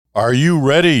Are you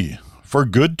ready for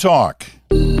good talk?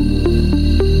 And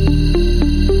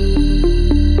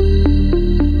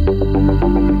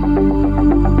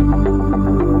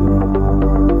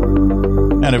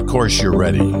of course you're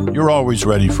ready. You're always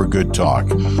ready for good talk.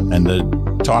 And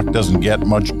the talk doesn't get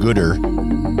much gooder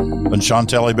than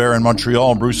Chantal in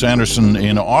Montreal, Bruce Anderson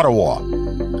in Ottawa.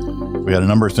 We had a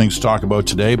number of things to talk about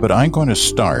today, but I'm going to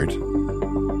start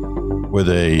with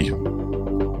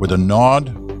a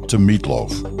nod to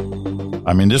Meatloaf.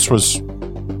 I mean, this was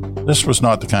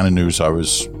not the kind of news I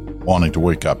was wanting to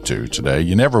wake up to today.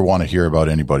 You never want to hear about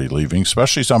anybody leaving,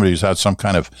 especially somebody who's had some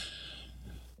kind of,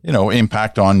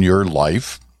 impact on your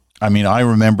life. I mean, I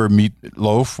remember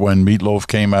Meatloaf when Meatloaf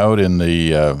came out in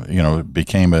the,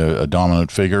 became a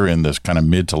dominant figure in this kind of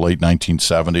mid to late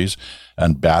 1970s,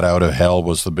 and Bat Out of Hell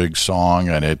was the big song,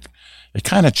 and it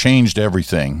kind of changed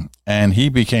everything. And he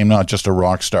became not just a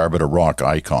rock star, but a rock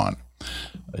icon.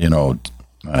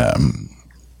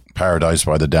 Paradise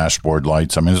by the Dashboard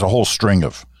Lights. I mean, there's a whole string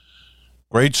of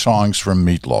great songs from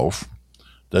Meatloaf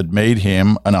that made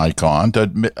him an icon,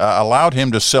 that allowed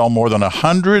him to sell more than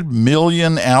 100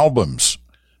 million albums.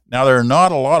 Now, there are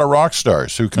not a lot of rock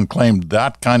stars who can claim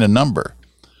that kind of number.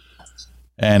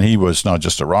 And he was not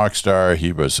just a rock star,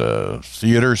 he was a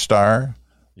theater star.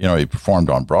 He performed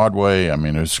on Broadway. I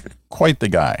mean, he was quite the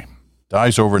guy.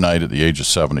 Dies overnight at the age of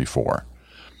 74.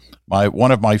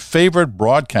 One of my favorite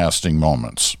broadcasting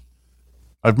moments,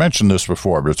 I've mentioned this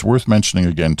before, but it's worth mentioning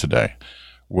again today,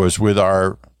 was with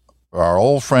our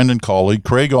old friend and colleague,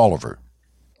 Craig Oliver.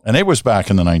 And it was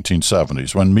back in the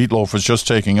 1970s when Meatloaf was just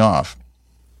taking off.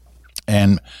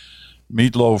 And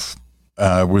Meatloaf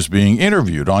was being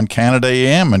interviewed on Canada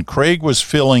AM, and Craig was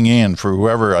filling in for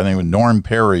whoever, I think Norm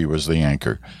Perry was the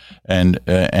anchor. And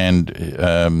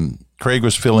Craig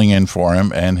was filling in for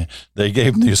him, and they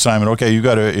gave him the assignment, okay, you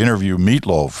got to interview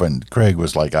Meatloaf. And Craig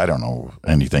was like, I don't know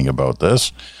anything about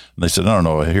this. And they said,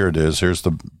 no, here it is. Here's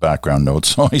the background notes.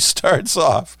 So he starts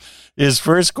off. His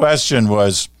first question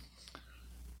was,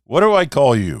 what do I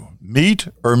call you, Meat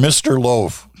or Mr.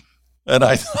 Loaf? And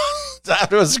I thought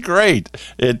that was great.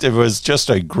 It was just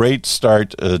a great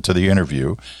start to the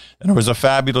interview. And it was a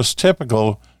fabulous,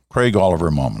 typical Craig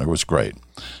Oliver moment. It was great.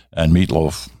 And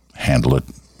Meatloaf handled it,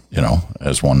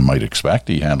 as one might expect.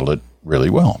 He handled it really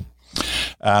well.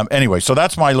 Anyway, so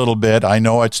that's my little bit. I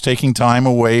know it's taking time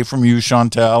away from you,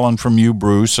 Chantal, and from you,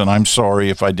 Bruce, and I'm sorry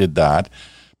if I did that.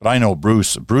 But I know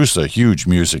Bruce is a huge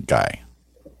music guy.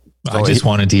 So I just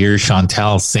wanted to hear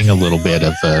Chantal sing a little bit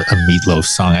of a Meatloaf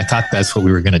song. I thought that's what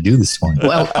we were going to do this morning.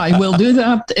 Well, I will do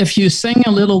that if you sing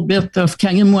a little bit of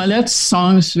Karim Ouellet's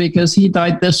songs, because he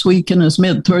died this week in his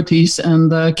mid-30s,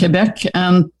 and Quebec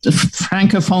and the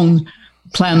Francophone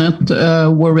planet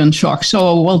were in shock.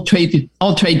 So I'll trade you.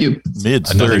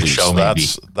 Mid-30s. Another show, maybe.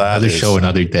 Another show,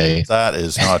 another day. That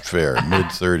is not fair.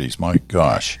 Mid-30s. My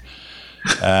gosh.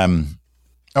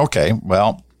 Okay,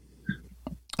 well,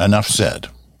 enough said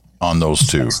on those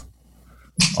two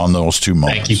moments.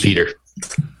 Thank you, Peter.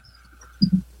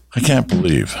 I can't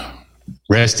believe.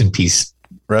 Rest in peace.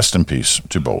 Rest in peace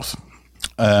to both.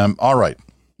 All right,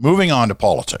 moving on to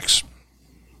politics.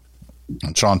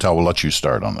 And Chantal, will let you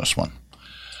start on this one.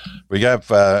 We have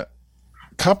a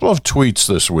couple of tweets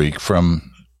this week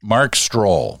from Mark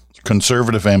Stroll,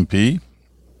 Conservative MP.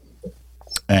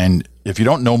 And if you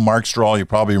don't know Mark Stroll, you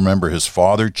probably remember his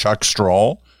father, Chuck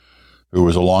Stroll, who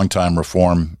was a longtime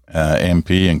Reform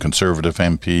MP and Conservative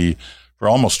MP for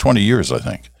almost 20 years, I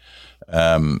think.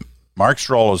 Mark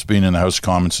Stroll has been in the House of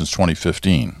Commons since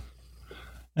 2015.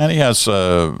 And he has,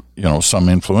 some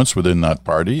influence within that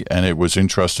party. And it was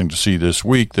interesting to see this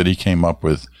week that he came up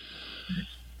with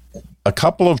a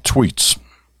couple of tweets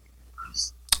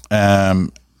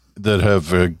that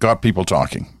have got people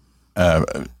talking.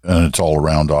 And it's all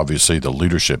around, obviously, the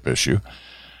leadership issue.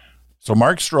 So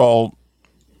Mark Stroll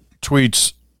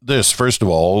tweets this, first of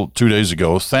all, 2 days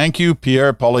ago. Thank you,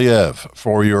 Pierre Poilievre,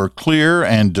 for your clear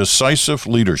and decisive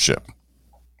leadership.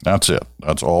 That's it.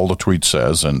 That's all the tweet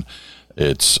says. And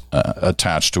it's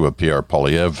attached to a Pierre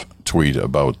Poilievre tweet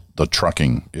about the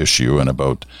trucking issue and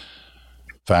about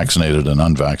vaccinated and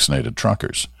unvaccinated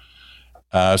truckers.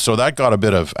 So that got a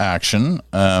bit of action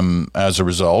as a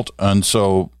result. And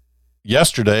so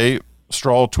yesterday,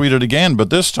 Stroll tweeted again, but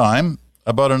this time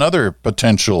about another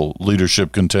potential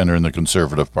leadership contender in the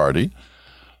Conservative Party,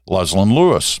 Leslyn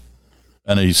Lewis.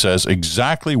 And he says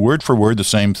exactly word for word the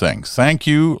same thing. Thank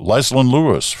you, Leslyn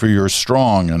Lewis, for your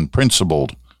strong and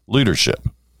principled leadership.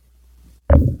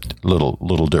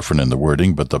 Little different in the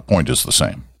wording, but the point is the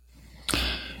same.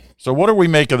 So what do we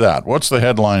make of that? What's the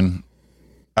headline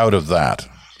out of that,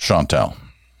 Chantal?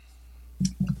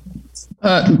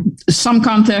 Some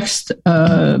context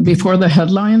before the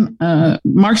headline.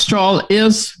 Mark Strahl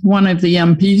is one of the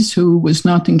MPs who was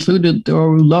not included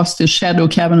or lost his shadow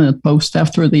cabinet post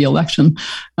after the election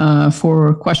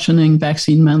for questioning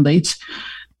vaccine mandates.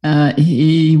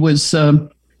 He was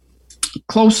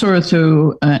closer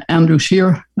to Andrew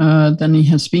Scheer than he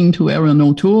has been to Erin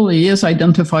O'Toole. He is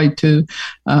identified to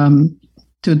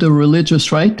the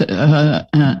religious right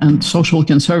and social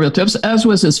conservatives, as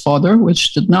was his father,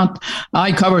 which did not.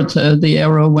 I covered the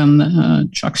era when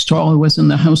Chuck Strahl was in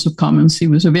the House of Commons. He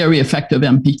was a very effective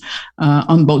MP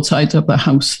on both sides of the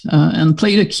House and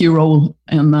played a key role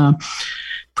in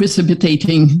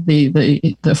precipitating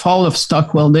the fall of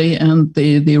Stockwell Day and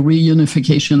the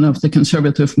reunification of the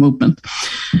conservative movement.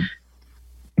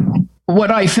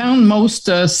 What I found most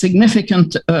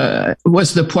significant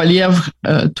was the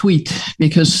Poilievre tweet,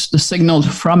 because the signal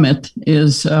from it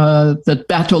is that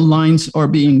battle lines are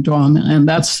being drawn, and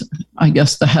that's, I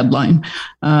guess, the headline,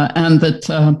 and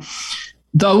that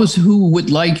those who would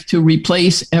like to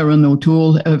replace Erin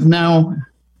O'Toole have now,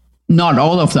 not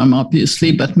all of them,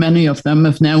 obviously, but many of them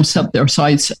have now set their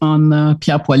sights on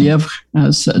Pierre Poilievre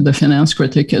as the finance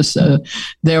critic, as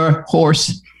their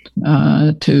horse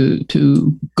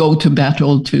to go to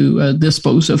battle to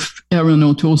dispose of Erin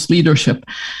O'Toole's leadership.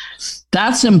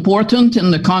 That's important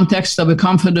in the context of a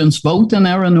confidence vote in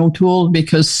Erin O'Toole,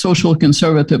 because social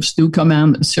conservatives do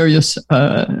command a serious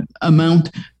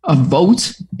amount of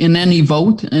votes in any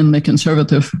vote in the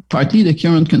Conservative Party, the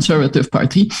current Conservative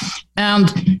Party.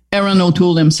 And Erin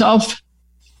O'Toole himself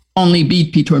only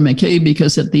beat Peter MacKay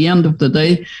because at the end of the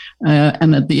day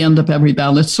and at the end of every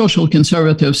ballot, social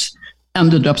conservatives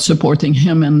ended up supporting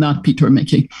him and not Peter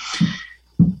MacKay.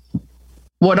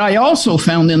 What I also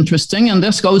found interesting, and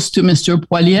this goes to Mr.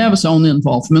 Poilievre's own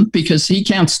involvement, because he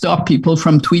can't stop people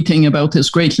from tweeting about his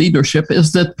great leadership,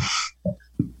 is that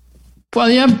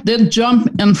Poilievre did jump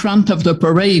in front of the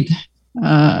parade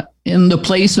in the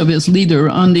place of his leader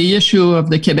on the issue of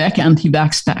the Quebec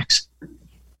anti-vax tax.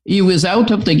 He was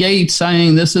out of the gate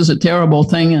saying this is a terrible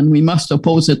thing and we must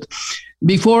oppose it,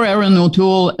 before Erin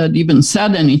O'Toole had even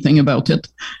said anything about it,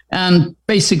 and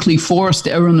basically forced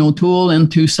Erin O'Toole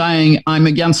into saying, I'm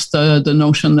against the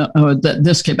notion that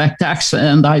this Quebec tax,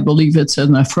 and I believe it's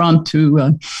an affront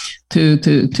to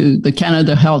the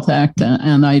Canada Health Act,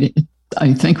 and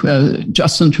I think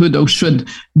Justin Trudeau should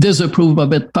disapprove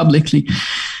of it publicly.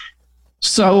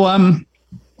 So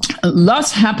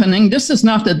lots happening. This is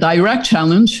not a direct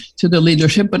challenge to the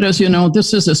leadership, but as you know,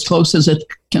 this is as close as it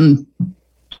can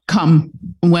come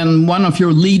when one of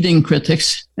your leading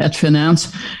critics at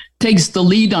finance takes the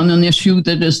lead on an issue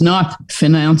that is not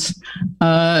finance,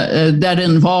 that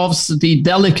involves the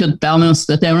delicate balance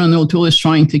that Erin O'Toole is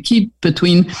trying to keep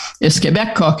between his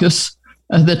Quebec caucus,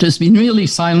 that has been really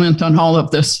silent on all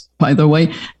of this, by the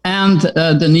way, and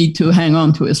the need to hang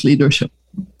on to his leadership.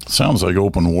 Sounds like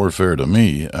open warfare to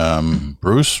me.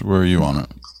 Bruce, where are you on it?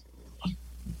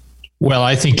 Well,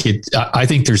 I think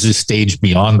there's a stage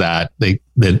beyond that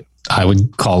that I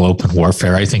would call open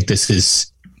warfare. I think this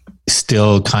is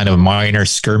still kind of minor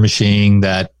skirmishing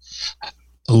that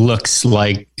looks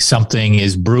like something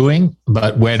is brewing,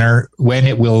 but when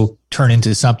it will turn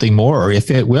into something more, or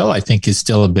if it will, I think is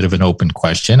still a bit of an open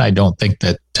question. I don't think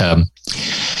that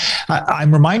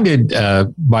I'm reminded,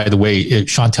 by the way,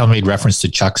 Chantal made reference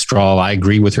to Chuck Strahl. I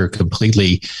agree with her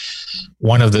completely.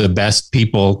 One of the best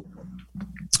people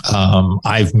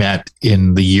I've met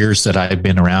in the years that I've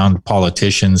been around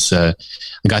politicians. I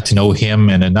got to know him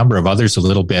and a number of others a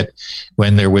little bit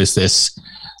when there was this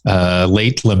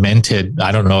late lamented,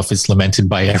 I don't know if it's lamented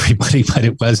by everybody, but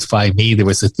it was by me. There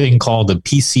was a thing called the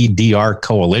PCDR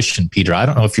Coalition, Peter. I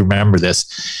don't know if you remember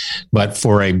this, but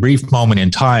for a brief moment in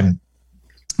time,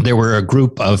 there were a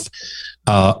group of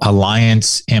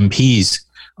Alliance MPs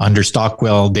under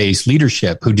Stockwell Day's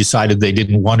leadership who decided they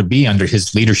didn't want to be under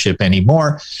his leadership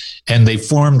anymore. And they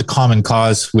formed Common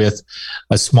Cause with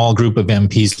a small group of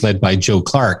MPs led by Joe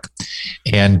Clark.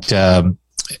 And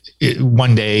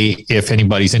one day, if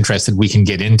anybody's interested, we can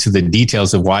get into the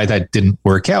details of why that didn't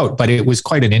work out. But it was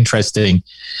quite an interesting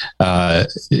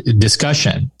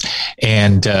discussion.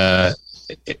 And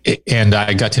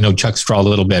I got to know Chuck Strahl a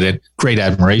little bit, and great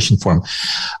admiration for him.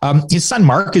 His son,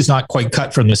 Mark, is not quite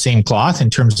cut from the same cloth in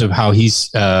terms of how he's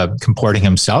comporting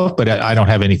himself, but I don't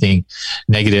have anything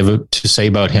negative to say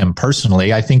about him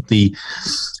personally. I think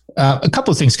a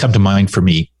couple of things come to mind for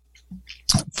me.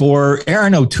 For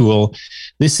Erin O'Toole,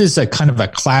 this is a kind of a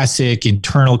classic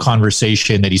internal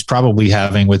conversation that he's probably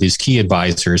having with his key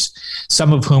advisors,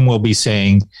 some of whom will be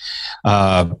saying,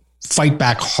 fight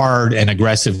back hard and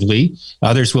aggressively.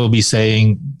 Others will be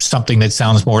saying something that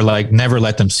sounds more like never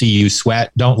let them see you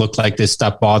sweat. Don't look like this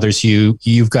stuff bothers you.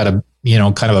 You've got a,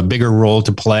 kind of a bigger role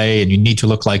to play, and you need to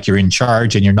look like you're in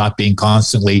charge and you're not being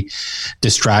constantly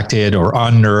distracted or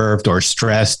unnerved or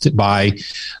stressed by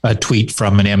a tweet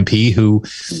from an MP who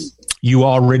you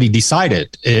already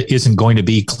decided isn't going to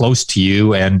be close to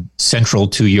you and central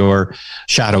to your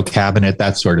shadow cabinet,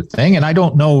 that sort of thing. And I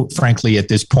don't know, frankly, at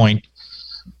this point,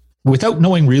 without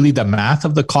knowing really the math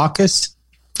of the caucus,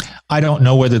 I don't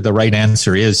know whether the right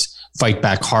answer is fight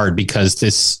back hard, because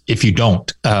this, if you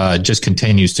don't, just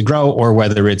continues to grow, or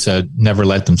whether it's a never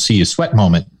let them see you sweat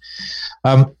moment.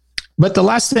 But the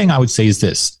last thing I would say is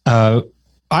this. I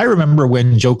remember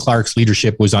when Joe Clark's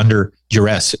leadership was under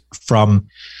duress from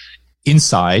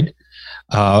inside,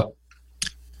 and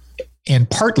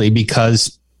partly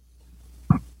because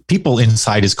people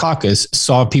inside his caucus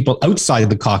saw people outside of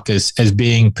the caucus as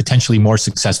being potentially more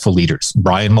successful leaders.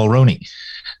 Brian Mulroney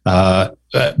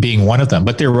being one of them,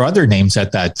 but there were other names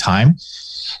at that time.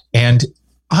 And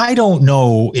I don't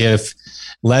know if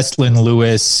Leslyn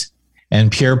Lewis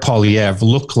and Pierre Poilievre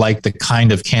look like the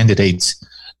kind of candidates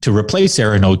to replace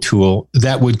Erin O'Toole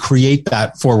that would create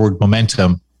that forward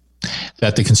momentum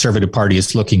that the Conservative Party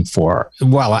is looking for.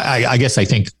 Well, I guess I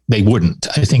think they wouldn't.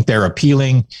 I think they're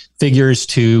appealing figures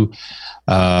to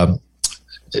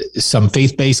some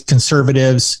faith-based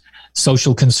conservatives,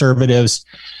 social conservatives,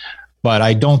 but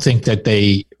I don't think that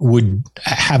they would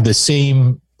have the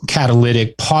same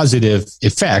catalytic positive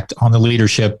effect on the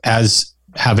leadership as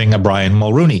having a Brian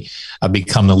Mulroney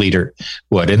become the leader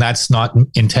would. And that's not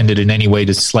intended in any way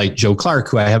to slight Joe Clark,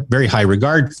 who I have very high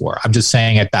regard for. I'm just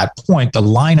saying at that point, the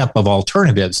lineup of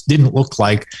alternatives didn't look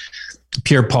like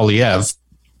Pierre Poilievre.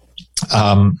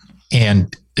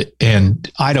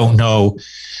 And I don't know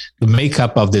the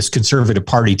makeup of this Conservative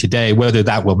Party today, whether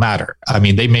that will matter. I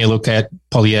mean, they may look at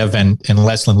Poilievre and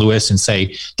Leslyn Lewis and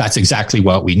say, that's exactly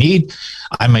what we need.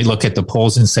 I may look at the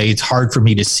polls and say, it's hard for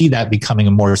me to see that becoming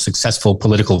a more successful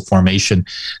political formation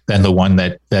than the one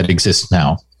that exists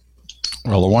now.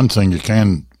 Well, the one thing you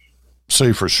can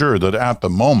say for sure that at the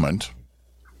moment,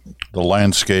 the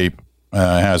landscape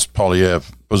has Poilievre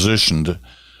positioned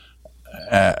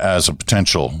as a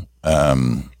potential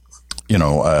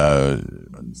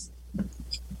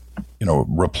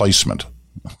replacement.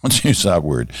 Let's use that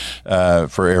word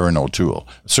for Erin O'Toole.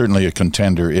 Certainly a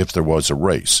contender if there was a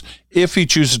race. If he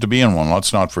chooses to be in one,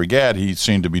 let's not forget he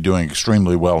seemed to be doing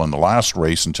extremely well in the last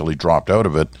race until he dropped out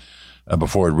of it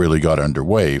before it really got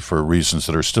underway for reasons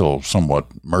that are still somewhat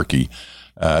murky,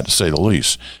 to say the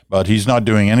least. But he's not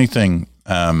doing anything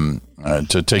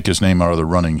to take his name out of the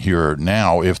running here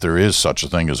now, if there is such a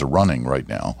thing as a running right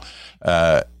now.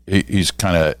 He's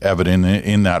kind of evident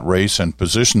in that race and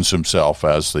positions himself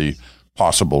as the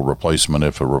possible replacement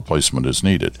if a replacement is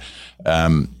needed,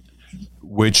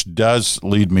 which does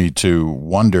lead me to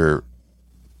wonder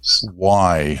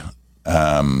why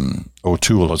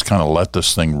O'Toole has kind of let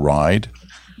this thing ride,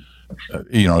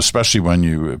 especially when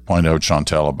you point out,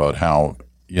 Chantal, about how,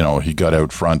 he got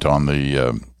out front on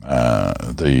the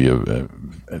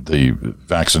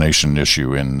vaccination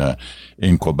issue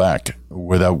in Quebec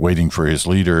without waiting for his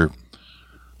leader,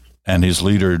 and his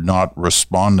leader not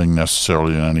responding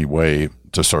necessarily in any way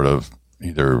to sort of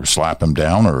either slap him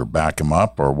down or back him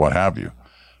up or what have you.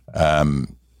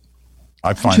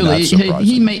 I find that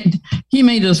surprising. He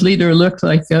made his leader look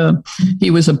like he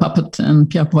was a puppet, and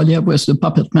Pierre Poilievre was the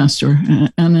puppet master.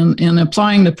 And in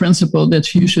applying the principle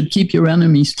that you should keep your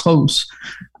enemies close,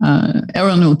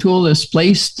 Erin O'Toole has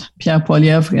placed Pierre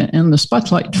Poilievre in the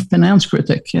spotlight, finance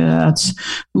critic. That's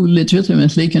who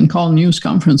legitimately can call news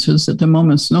conferences at a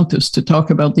moment's notice to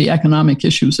talk about the economic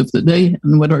issues of the day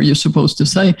and what are you supposed to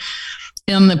say.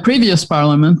 In the previous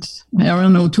parliament,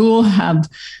 Erin O'Toole had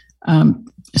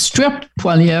stripped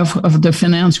Poilievre of the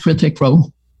finance critic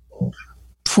role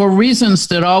for reasons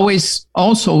that always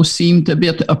also seemed a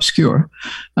bit obscure.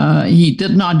 He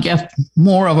did not get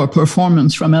more of a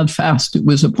performance from Ed Fast, who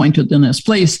was appointed in his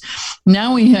place.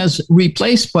 Now he has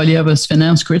replaced Poilievre as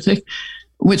finance critic,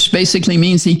 which basically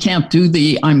means he can't do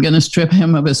I'm going to strip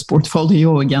him of his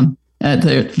portfolio again.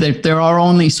 There are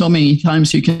only so many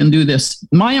times you can do this.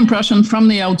 My impression from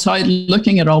the outside,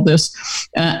 looking at all this,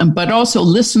 but also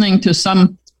listening to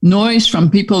some noise from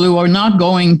people who are not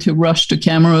going to rush to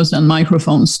cameras and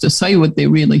microphones to say what they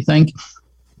really think,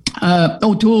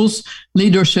 O'Toole's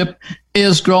leadership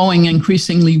is growing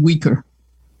increasingly weaker.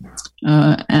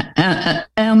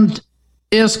 And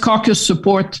his caucus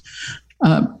support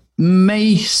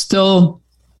may still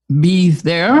be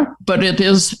there, but it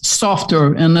is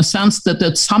softer in the sense that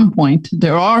at some point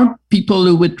there are people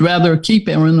who would rather keep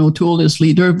Aaron O'Toole as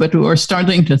leader, but who are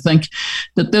starting to think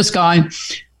that this guy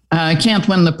can't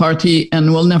win the party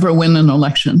and will never win an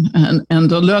election.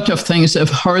 And a lot of things have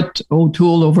hurt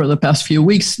O'Toole over the past few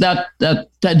weeks. That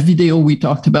video we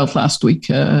talked about last week,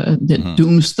 the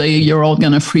doomsday, you're all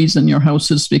going to freeze in your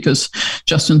houses because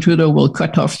Justin Trudeau will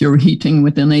cut off your heating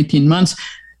within 18 months.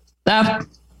 That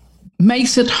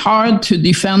makes it hard to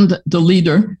defend the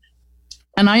leader.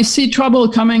 And I see trouble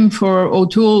coming for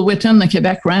O'Toole within the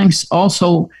Quebec ranks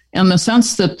also, in the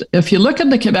sense that if you look at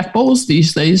the Quebec polls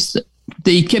these days,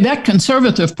 the Quebec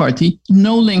Conservative Party,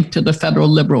 no link to the federal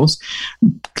Liberals,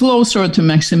 closer to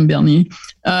Maxime Bernier,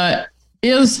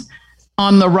 is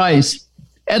on the rise.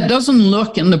 It doesn't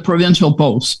look in the provincial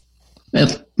polls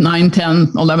at 9, 10,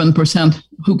 11%,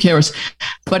 who cares?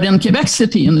 But in Quebec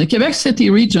City, in the Quebec City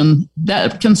region,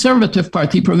 that Conservative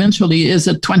Party provincially is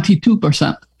at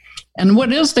 22%. And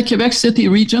what is the Quebec City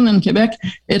region in Quebec?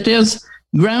 It is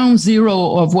ground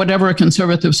zero of whatever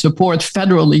Conservative support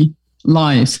federally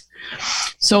lies.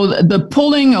 So the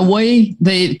pulling away,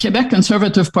 the Quebec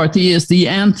Conservative Party is the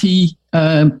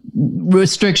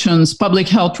anti-restrictions, public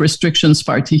health restrictions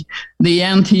party, the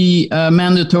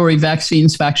anti-mandatory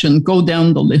vaccines faction, go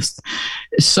down the list.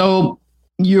 So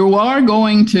you are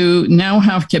going to now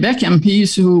have Quebec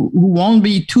MPs who won't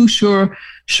be too sure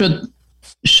should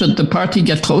the party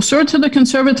get closer to the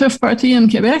Conservative Party in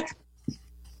Quebec.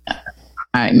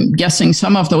 I'm guessing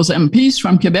some of those MPs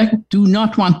from Quebec do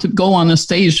not want to go on a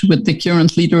stage with the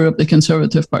current leader of the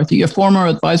Conservative Party, a former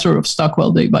advisor of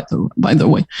Stockwell Day, by the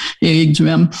way, Éric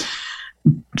Duhem.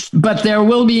 But there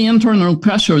will be internal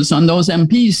pressures on those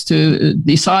MPs to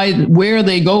decide where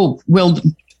they go.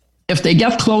 If they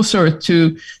get closer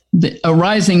to a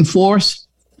rising force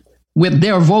with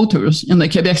their voters in the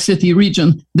Quebec City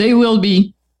region, they will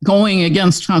be going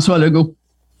against François Legault.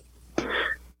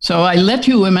 So I let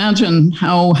you imagine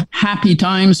how happy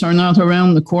times are not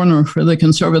around the corner for the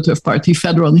Conservative Party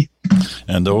federally.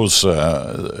 And those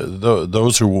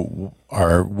who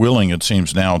are willing, it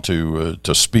seems now,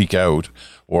 to speak out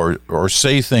or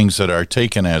say things that are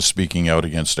taken as speaking out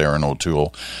against Aaron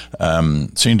O'Toole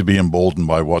seem to be emboldened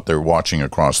by what they're watching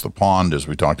across the pond, as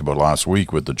we talked about last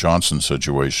week with the Johnson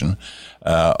situation.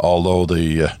 Although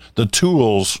the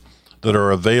tools that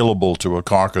are available to a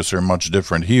caucus are much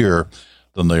different here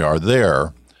than they are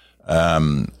there.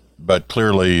 But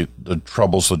clearly the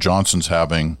troubles that Johnson's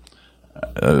having,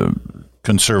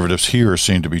 conservatives here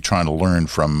seem to be trying to learn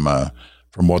from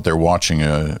what they're watching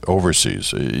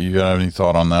overseas. You got any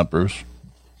thought on that, Bruce?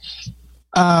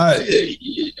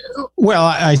 Well,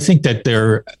 I think that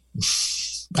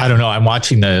I don't know. I'm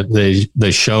watching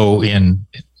the show in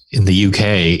the UK,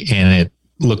 and it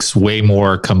looks way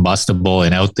more combustible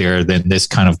and out there than this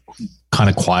kind of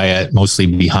quiet, mostly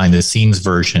behind the scenes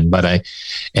version.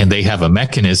 And they have a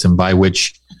mechanism by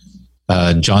which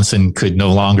Johnson could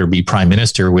no longer be prime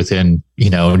minister within,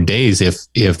 days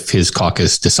if his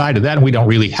caucus decided that. And we don't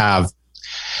really have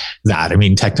that. I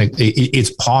mean, technically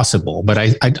it's possible, but I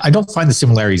don't find the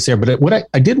similarities there. But what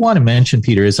I did want to mention,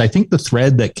 Peter, is I think the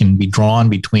thread that can be drawn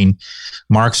between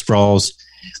Mark Strahl's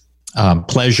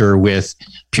pleasure with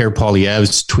Pierre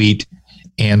Poilievre's tweet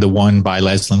and the one by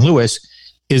Leslyn Lewis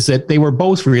is that they were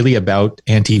both really about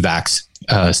anti-vax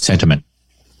sentiment.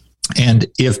 And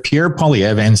if Pierre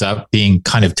Poilievre ends up being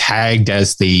kind of tagged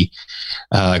as the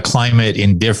climate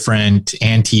indifferent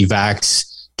anti-vax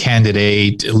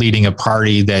candidate leading a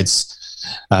party that's,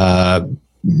 that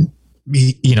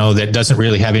doesn't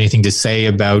really have anything to say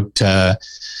about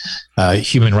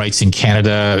human rights in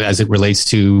Canada as it relates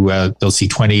to Bill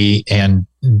C-20, and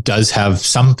does have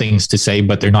some things to say,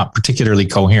 but they're not particularly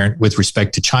coherent with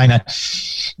respect to China.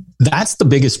 That's the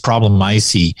biggest problem I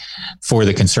see for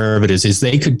the Conservatives, is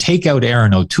they could take out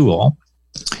Aaron O'Toole,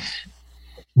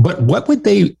 but what would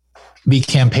they be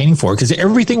campaigning for? Because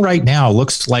everything right now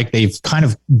looks like they've kind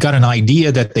of got an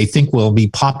idea that they think will be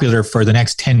popular for the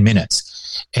next 10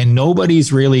 minutes. And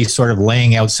nobody's really sort of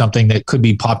laying out something that could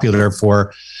be popular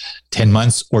for 10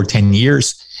 months or 10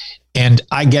 years. And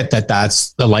I get that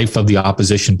that's the life of the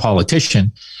opposition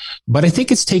politician, but I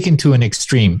think it's taken to an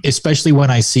extreme, especially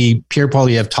when I see Pierre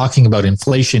Poilievre talking about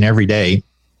inflation every day.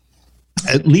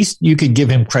 At least you could give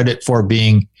him credit for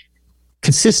being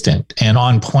consistent and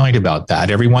on point about that.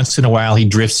 Every once in a while, he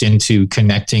drifts into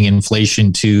connecting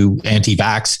inflation to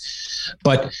anti-vax,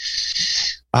 but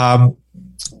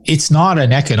it's not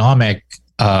an economic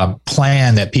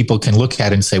plan that people can look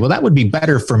at and say, well, that would be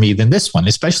better for me than this one,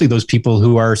 especially those people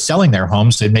who are selling their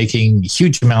homes and making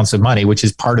huge amounts of money, which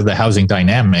is part of the housing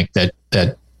dynamic that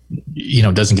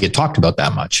doesn't get talked about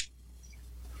that much.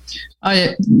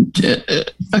 A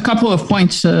couple of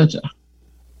points.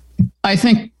 I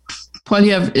think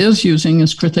Poilievre is using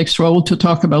his critic's role to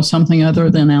talk about something other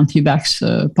than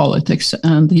anti-vax politics,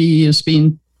 and he is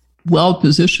being well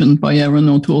positioned by Erin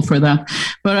O'Toole for that.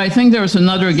 But I think there's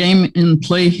another game in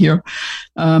play here.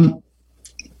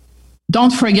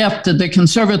 Don't forget that the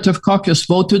Conservative caucus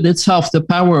voted itself the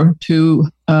power to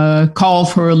call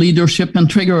for a leadership and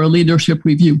trigger a leadership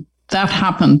review. That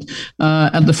happened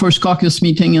at the first caucus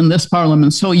meeting in this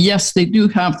parliament. So yes, they do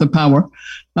have the power.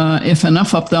 If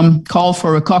enough of them call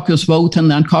for a caucus vote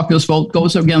and that caucus vote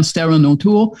goes against Erin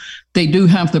O'Toole, they do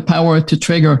have the power to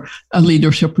trigger a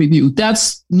leadership review.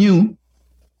 That's new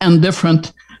and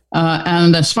different.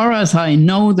 And as far as I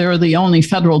know, they're the only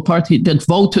federal party that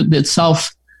voted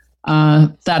itself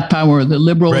that power, the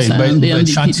Liberals right, and the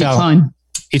NDP Chantal, decline.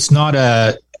 It's not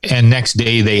and next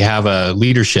day they have a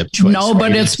leadership choice. No,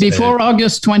 but it's before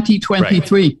August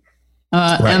 2023.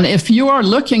 Right. And if you are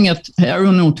looking at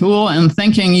Erin O'Toole and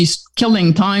thinking he's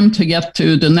killing time to get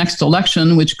to the next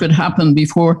election, which could happen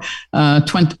before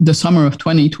the summer of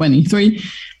 2023,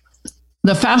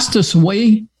 the fastest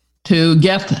way to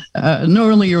get an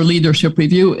earlier leadership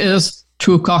review is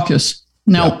through caucus.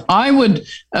 Now, I would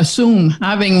assume,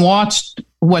 having watched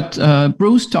what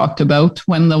Bruce talked about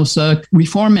when those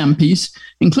Reform MPs,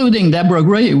 including Deborah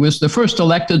Gray, who was the first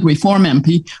elected Reform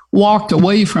MP, walked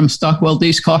away from Stockwell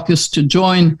Days caucus to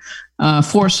join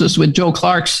forces with Joe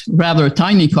Clark's rather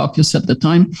tiny caucus at the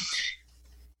time.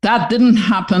 That didn't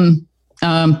happen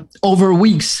over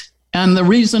weeks. And the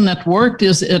reason it worked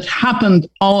is it happened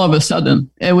all of a sudden.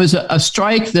 It was a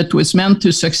strike that was meant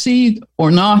to succeed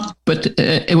or not, but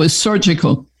it was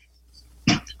surgical.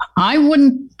 I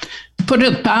wouldn't put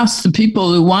it past the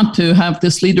people who want to have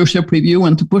this leadership review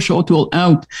and to push O'Toole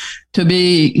out to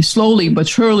be slowly but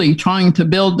surely trying to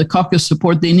build the caucus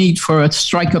support they need for a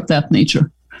strike of that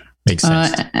nature. Makes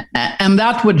sense. And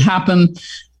that would happen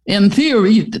in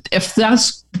theory. If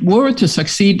that were to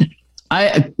succeed,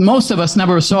 most of us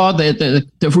never saw the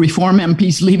Reform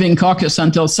MPs leaving caucus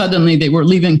until suddenly they were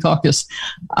leaving caucus.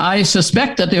 I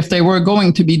suspect that if they were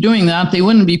going to be doing that, they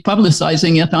wouldn't be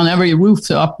publicizing it on every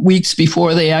rooftop weeks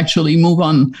before they actually move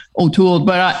on O'Toole.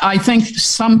 But I think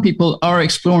some people are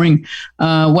exploring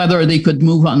whether they could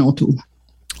move on O'Toole.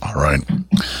 All right.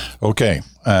 Okay.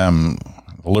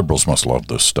 The Liberals must love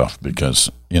this stuff because,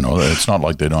 it's not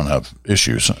like they don't have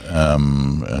issues,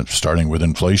 starting with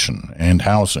inflation and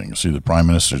housing. See, the Prime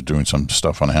Minister's doing some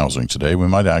stuff on housing today. We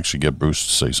might actually get Bruce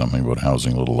to say something about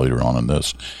housing a little later on in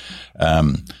this.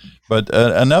 But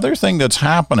another thing that's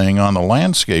happening on the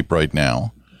landscape right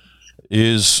now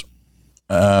is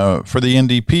for the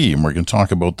NDP, and we're going to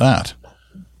talk about that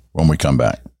when we come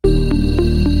back.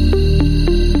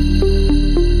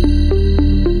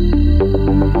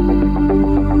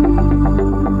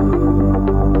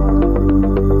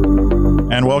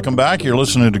 And welcome back. You're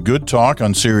listening to Good Talk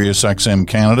on Sirius XM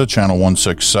Canada, Channel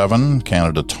 167,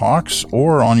 Canada Talks,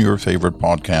 or on your favorite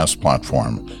podcast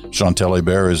platform. Chantal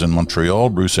Hébert is in Montreal.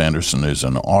 Bruce Anderson is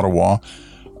in Ottawa.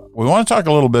 We want to talk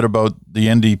a little bit about the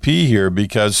NDP here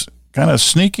because kind of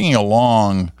sneaking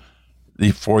along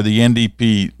for the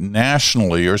NDP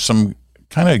nationally are some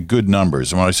kind of good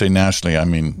numbers. And when I say nationally, I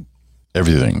mean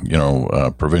everything,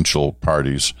 provincial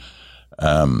parties.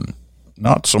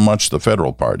 Not so much the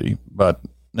federal party, but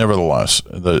nevertheless,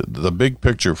 the big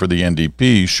picture for the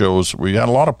NDP shows we had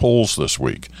a lot of polls this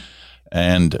week,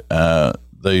 and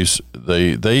they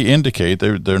indicate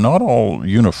they're not all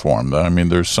uniform. I mean,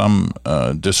 there's some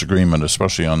disagreement,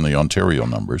 especially on the Ontario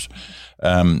numbers.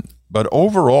 But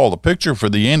overall, the picture for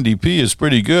the NDP is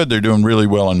pretty good. They're doing really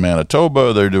well in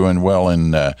Manitoba. They're doing well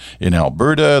in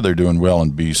Alberta. They're doing well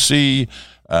in BC.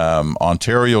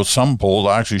 Ontario, some polls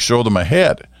actually show them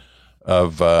ahead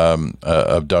of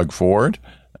Doug Ford.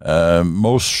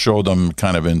 Most show them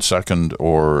kind of in second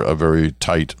or a very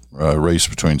tight race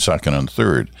between second and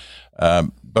third,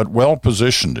 but well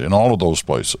positioned in all of those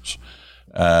places.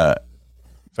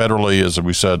 Federally, as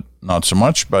we said, not so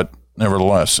much, but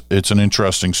nevertheless, it's an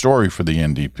interesting story for the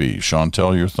NDP.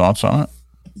 Chantal, your thoughts on it?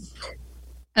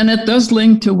 And it does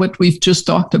link to what we've just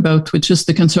talked about, which is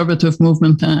the Conservative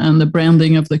movement and the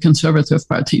branding of the Conservative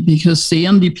Party, because the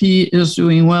NDP is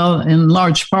doing well in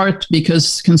large part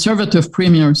because Conservative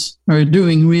premiers are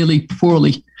doing really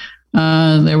poorly.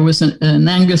 There was an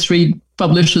Angus Reid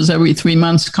publishes every 3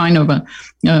 months kind of a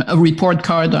report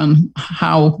card on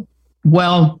how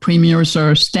well premiers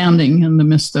are standing in the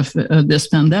midst of this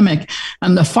pandemic.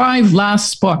 And the 5 last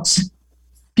spots,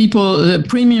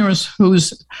 premiers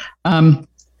whose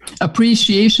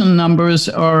appreciation numbers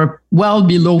are well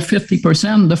below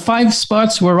 50%. The 5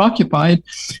 spots were occupied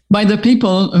by the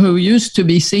people who used to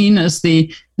be seen as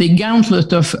the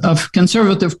gauntlet of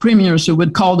conservative premiers who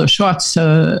would call the shots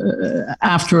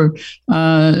after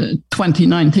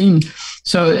 2019.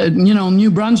 So,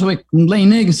 New Brunswick,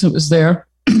 Blaine Higgs was there.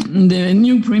 The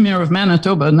new premier of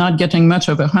Manitoba, not getting much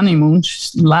of a honeymoon,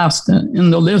 last in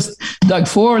the list, Doug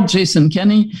Ford, Jason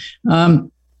Kenney,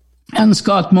 and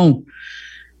Scott Moe.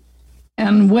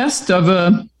 And west of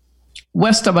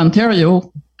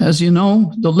Ontario, as you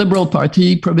know, the Liberal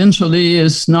Party provincially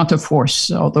is not a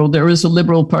force. Although there is a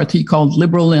Liberal Party called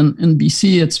Liberal in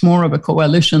BC, it's more of a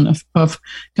coalition of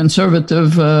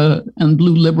conservative and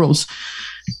blue Liberals.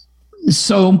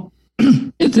 So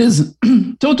it is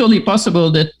totally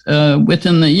possible that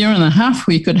within a year and a half,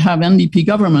 we could have NDP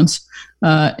governments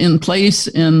in place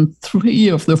in 3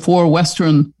 of the 4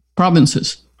 Western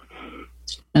provinces.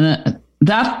 And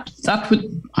that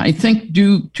would, I think,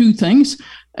 do 2 things.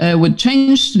 Would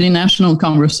change the national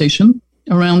conversation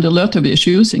around a lot of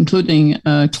issues, including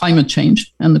climate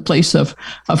change and the place of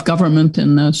government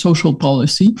in social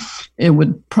policy. It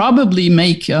would probably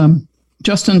make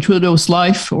Justin Trudeau's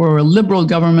life, or a Liberal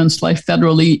government's life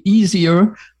federally,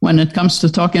 easier when it comes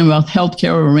to talking about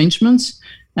healthcare arrangements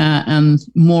and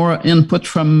more input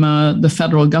from the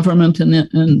federal government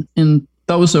in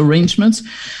those arrangements.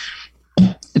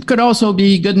 It could also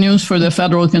be good news for the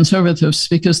federal Conservatives,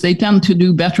 because they tend to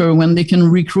do better when they can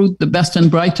recruit the best and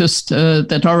brightest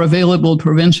that are available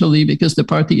provincially, because the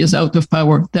party is out of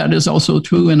power. That is also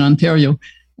true in Ontario.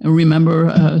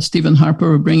 Remember Stephen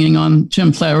Harper bringing on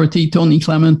Jim Flaherty, Tony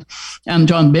Clement, and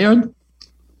John Baird.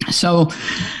 So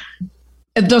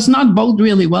it does not bode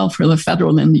really well for the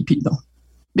federal NDP, though,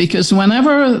 because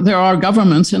whenever there are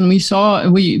governments, and we saw it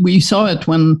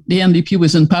when the NDP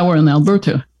was in power in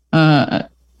Alberta,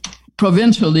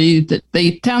 provincially, that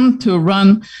they tend to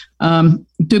run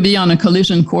to be on a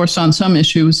collision course on some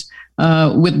issues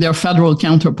with their federal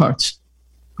counterparts.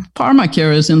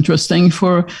 Pharmacare is interesting.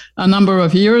 For a number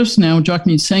of years now,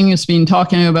 Jagmeet Singh has been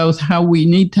talking about how we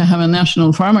need to have a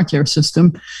national pharmacare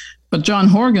system. But John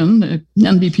Horgan, the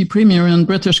NDP premier in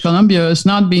British Columbia, has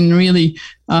not been really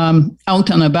out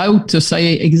and about to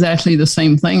say exactly the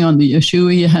same thing on the issue.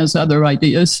 He has other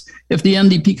ideas. If the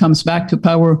NDP comes back to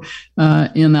power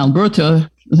in Alberta,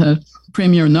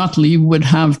 Premier Notley would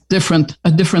have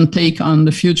a different take on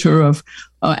the future of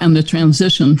and the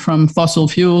transition from fossil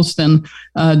fuels than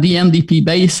the NDP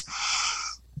base.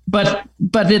 But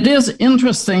it is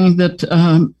interesting that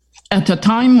at a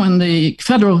time when the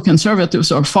federal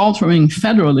Conservatives are faltering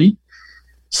federally,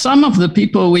 some of the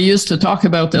people we used to talk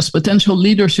about as potential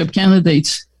leadership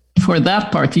candidates for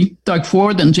that party, Doug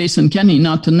Ford and Jason Kenney,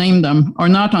 not to name them, are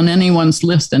not on anyone's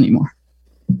list anymore.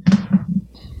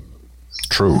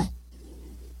 True.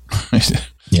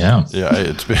 Yeah.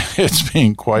 It's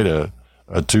been quite a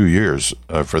 2 years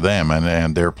for them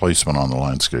and their placement on the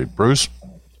landscape. Bruce?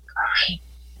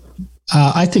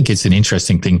 I think it's an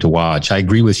interesting thing to watch. I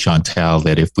agree with Chantal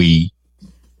that if we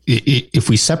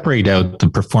separate out the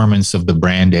performance of the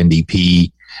brand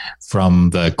NDP from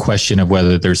the question of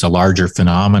whether there's a larger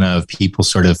phenomena of people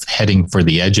sort of heading for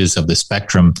the edges of the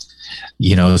spectrum,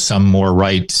 some more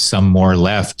right, some more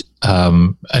left,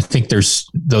 I think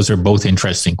those are both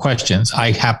interesting questions.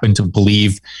 I happen to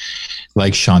believe,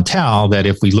 like Chantal, that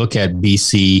if we look at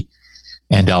BC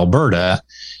and Alberta,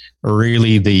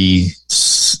 really the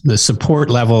support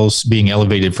levels being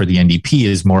elevated for the NDP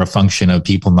is more a function of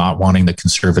people not wanting the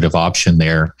conservative option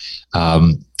there.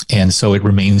 And so it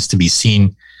remains to be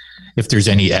seen if there's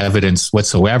any evidence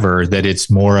whatsoever that it's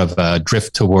more of a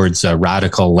drift towards a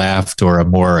radical left or a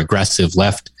more aggressive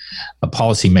left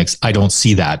policy mix. I don't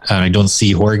see that. I don't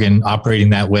see Horgan operating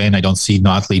that way, and I don't see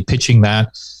Notley pitching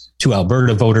that to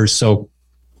Alberta voters. So,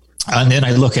 and then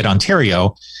I look at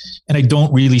Ontario, and I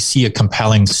don't really see a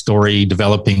compelling story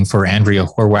developing for Andrea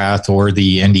Horwath or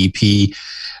the NDP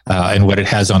and what it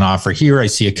has on offer here. I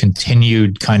see a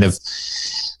continued kind of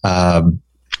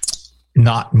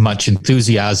not much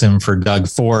enthusiasm for Doug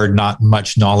Ford, not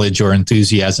much knowledge or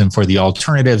enthusiasm for the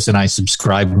alternatives. And I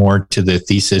subscribe more to the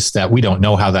thesis that we don't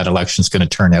know how that election is going to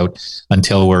turn out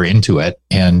until we're into it.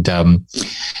 And Doug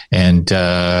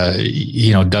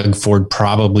Ford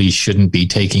probably shouldn't be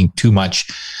taking too much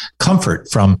comfort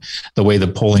from the way the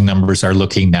polling numbers are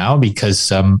looking now,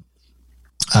 because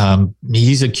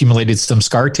he's accumulated some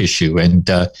scar tissue and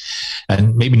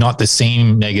maybe not the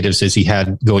same negatives as he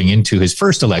had going into his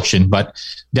first election, but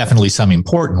definitely some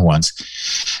important ones.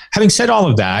 Having said all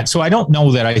of that, so I don't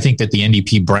know that I think that the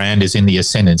NDP brand is in the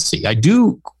ascendancy. I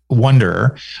do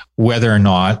wonder whether or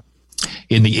not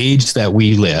in the age that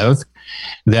we live,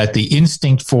 that the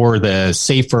instinct for the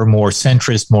safer, more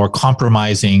centrist, more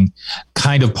compromising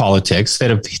kind of politics that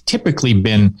have typically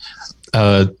been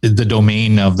the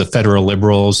domain of the federal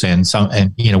liberals and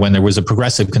when there was a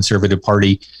progressive conservative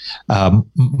party,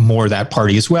 more that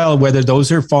party as well, whether those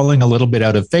are falling a little bit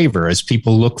out of favor as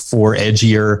people look for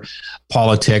edgier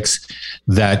politics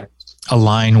that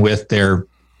align with their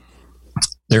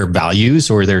values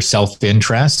or their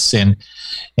self-interests. And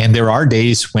there are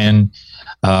days when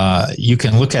you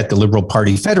can look at the Liberal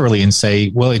Party federally and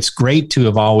say, well, it's great to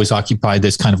have always occupied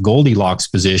this kind of Goldilocks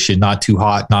position, not too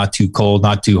hot, not too cold,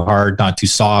 not too hard, not too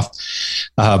soft.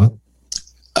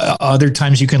 Other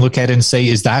times you can look at it and say,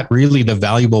 is that really the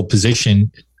valuable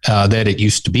position that it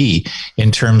used to be in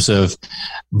terms of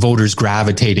voters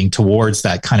gravitating towards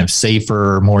that kind of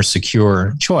safer, more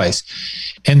secure choice?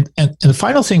 And the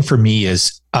final thing for me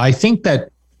is, I think that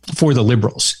for the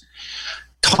Liberals,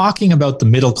 talking about the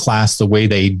middle class the way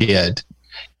they did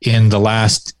in the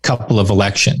last couple of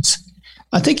elections,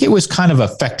 I think it was kind of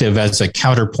effective as a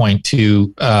counterpoint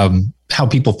to how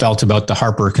people felt about the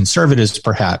Harper conservatives,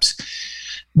 perhaps.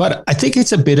 But I think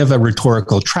it's a bit of a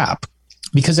rhetorical trap,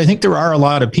 because I think there are a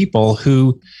lot of people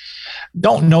who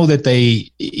don't know that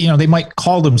they might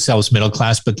call themselves middle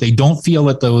class, but they don't feel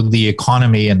that the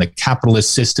economy and the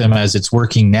capitalist system as it's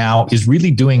working now is really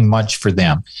doing much for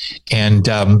them. And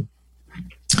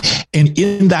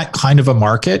in that kind of a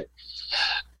market,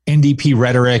 NDP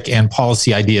rhetoric and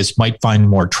policy ideas might find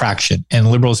more traction,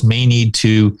 and Liberals may need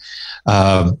to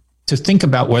think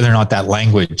about whether or not that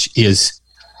language is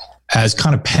as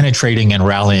kind of penetrating and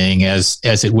rallying as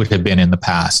it would have been in the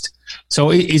past. So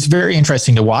it's very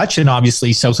interesting to watch. And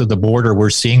obviously, south of the border, we're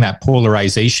seeing that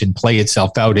polarization play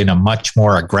itself out in a much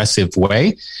more aggressive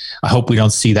way. I hope we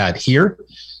don't see that here.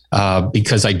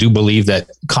 Because I do believe that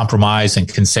compromise and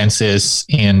consensus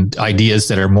and ideas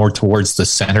that are more towards the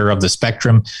center of the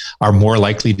spectrum are more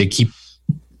likely to keep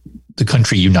the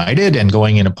country united and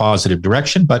going in a positive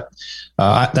direction. But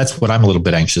that's what I'm a little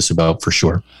bit anxious about, for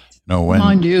sure.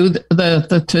 Mind you,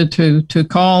 to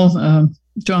call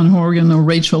John Horgan or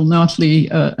Rachel Notley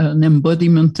an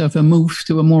embodiment of a move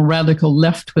to a more radical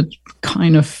left would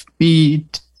kind of be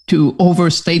to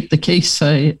overstate the case.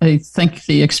 I think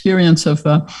the experience of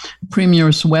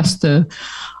premiers west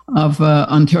of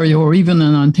Ontario, or even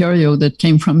in Ontario, that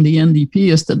came from the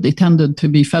NDP is that they tended to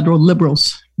be federal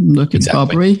liberals. Look at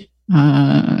Bob Rae.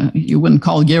 You wouldn't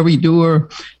call Gary Doer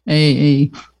a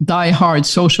die-hard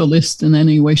socialist in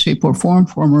any way, shape, or form.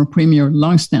 Former premier of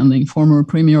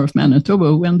Manitoba,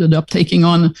 who ended up taking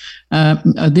on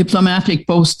a diplomatic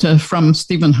post from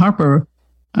Stephen Harper,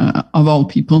 of all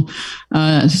people.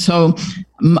 So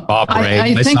Bob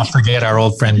Rae, let's not forget our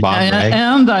old friend Bob Rae.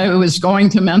 And I was going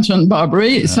to mention Bob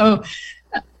Rae. Yeah. So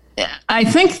I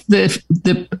think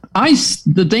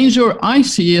the danger I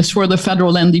see is for the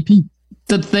federal NDP,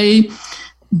 that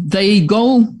they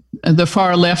go the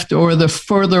far left or the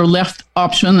further left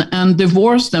option and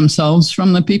divorce themselves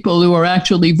from the people who are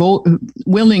actually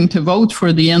willing to vote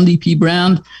for the NDP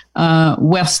brand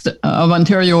west of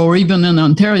Ontario, or even in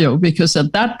Ontario, because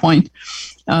at that point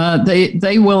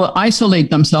they will isolate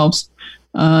themselves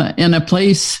in a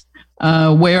place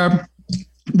where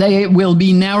they will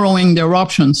be narrowing their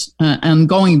options and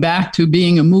going back to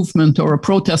being a movement or a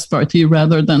protest party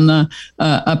rather than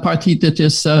a party that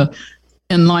is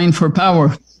in line for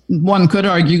power. One could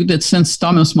argue that since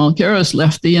Thomas Mulcair's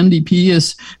left, the NDP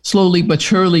is slowly but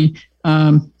surely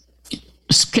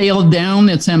scaled down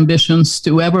its ambitions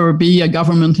to ever be a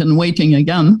government in waiting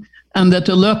again, and that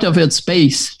a lot of its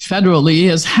base federally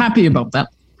is happy about that.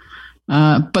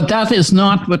 But that is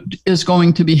not what is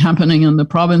going to be happening in the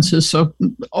provinces. So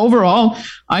overall,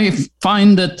 I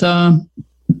find that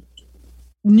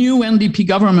new NDP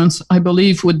governments, I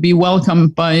believe, would be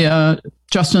welcomed by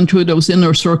Justin Trudeau's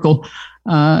inner circle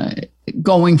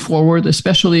going forward,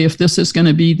 especially if this is going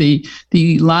to be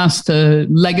the last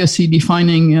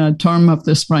legacy-defining term of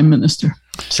this prime minister.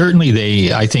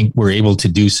 Certainly, I think, were able to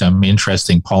do some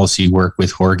interesting policy work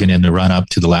with Horgan in the run-up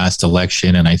to the last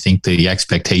election. And I think the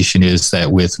expectation is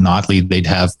that with Notley, they'd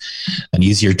have an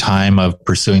easier time of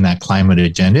pursuing that climate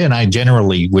agenda. And I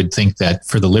generally would think that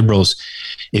for the Liberals,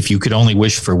 if you could only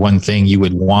wish for one thing, you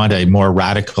would want a more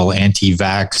radical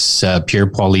anti-vax, Pierre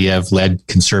Poilievre-led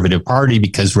Conservative Party,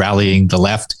 because rallying the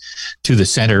left to the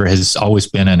center has always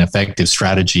been an effective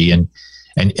strategy. And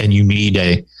you need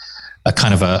a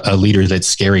kind of a leader that's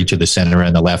scary to the center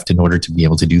and the left in order to be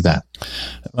able to do that.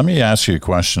 Let me ask you a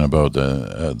question about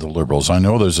the Liberals. I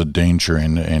know there's a danger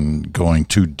in going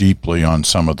too deeply on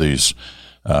some of these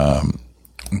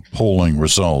polling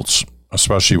results.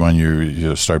 especially when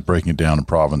you start breaking it down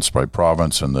province by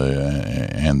province, and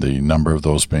the number of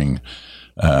those being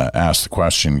asked the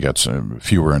question gets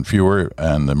fewer and fewer,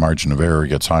 and the margin of error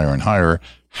gets higher and higher.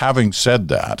 Having said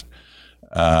that,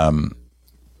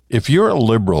 if you're a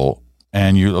Liberal,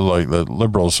 and you like the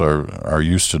Liberals are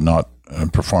used to not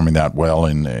performing that well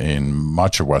in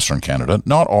much of Western Canada,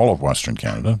 not all of Western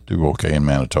Canada, do okay in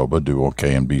Manitoba, do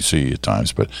okay in BC at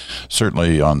times, but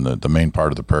certainly on the main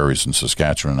part of the prairies in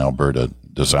Saskatchewan and Alberta,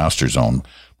 disaster zone.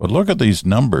 But look at these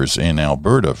numbers in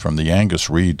Alberta from the Angus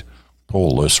Reid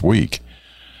poll this week.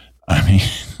 I mean,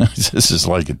 this is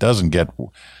like, it doesn't get,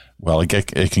 well,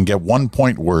 it can get 1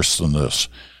 point worse than this.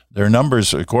 Their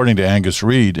numbers, according to Angus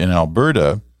Reid in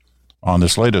Alberta, on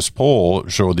this latest poll,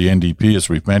 show the NDP, as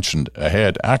we've mentioned,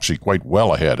 ahead, actually quite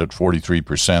well ahead at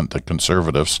 43%, the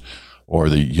Conservatives, or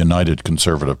the United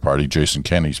Conservative Party, Jason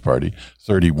Kenney's party,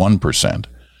 31%.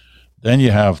 Then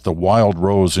you have the Wild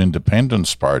Rose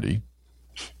Independence Party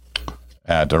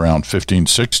at around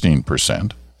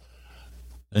 15-16%.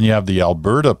 Then you have the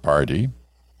Alberta Party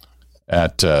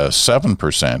at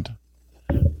 7%.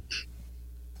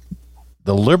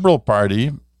 The Liberal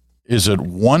Party is at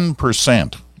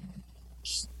 1%.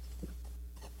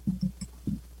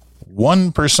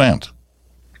 1%.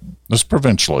 This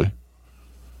provincially.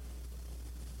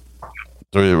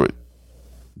 Do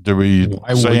we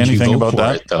say anything about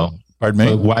that? It, though? Pardon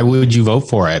me? Why would you vote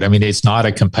for it? I mean, it's not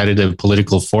a competitive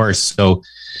political force, so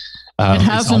it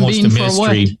hasn't been for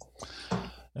what? It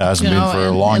hasn't been for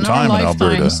a long time in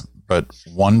Alberta, but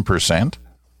 1%.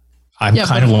 I'm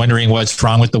kind of wondering what's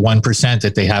wrong with the 1%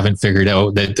 that they haven't figured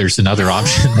out that there's another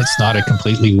option that's not a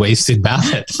completely wasted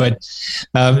ballot. But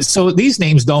so these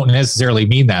names don't necessarily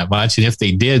mean that much. And if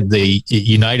they did, the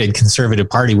United Conservative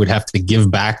Party would have to give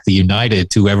back the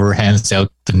United to whoever hands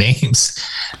out the names.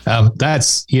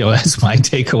 That's my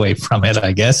takeaway from it,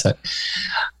 I guess.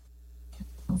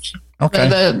 Okay.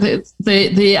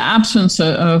 The absence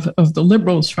of the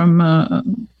Liberals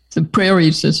from the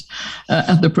prairies is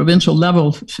at the provincial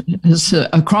level is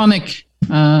a chronic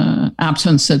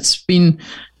absence. It's been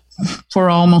for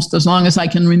almost as long as I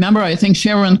can remember. I think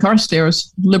Sharon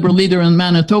Carstairs, Liberal leader in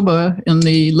Manitoba in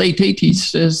the late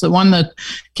 80s, is the one that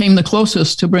came the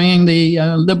closest to bringing the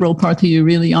Liberal Party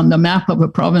really on the map of a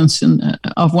province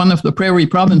of one of the prairie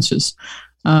provinces.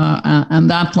 And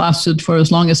that lasted for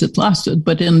as long as it lasted.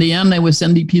 But in the end, it was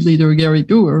NDP leader Gary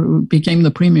Doer who became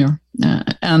the premier.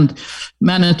 And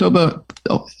Manitoba,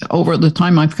 over the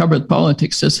time I've covered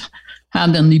politics, has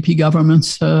had NDP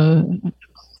governments on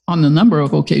a number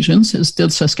of occasions, as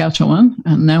did Saskatchewan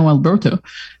and now Alberta.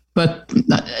 But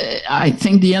I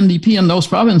think the NDP in those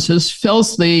provinces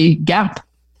fills the gap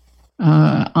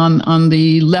on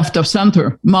the left of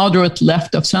center, moderate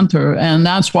left of center. And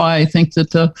that's why I think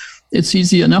that it's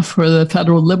easy enough for the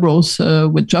federal Liberals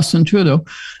with Justin Trudeau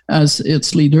as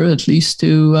its leader, at least,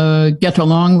 to get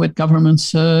along with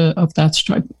governments of that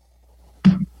stripe.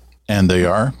 And they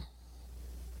are?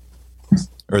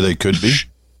 Or they could be?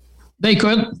 They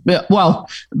could. Well,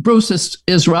 Bruce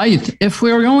is right. If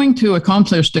we're going to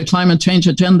accomplish the climate change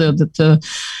agenda that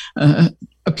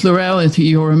a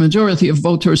plurality or a majority of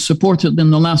voters supported in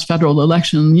the last federal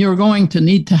election, you're going to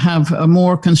need to have a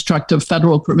more constructive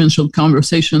federal-provincial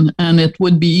conversation, and it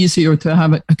would be easier to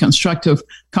have a constructive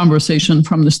conversation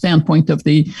from the standpoint of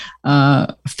the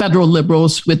federal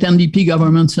Liberals with NDP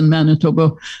governments in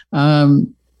Manitoba,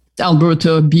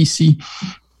 Alberta, BC,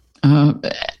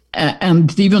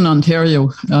 and even Ontario.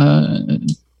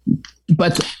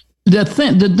 But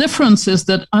the difference is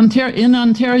that in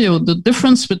Ontario, the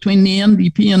difference between the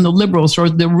NDP and the Liberals, or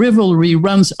the rivalry,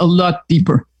 runs a lot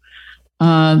deeper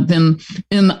than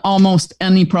in almost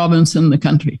any province in the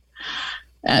country.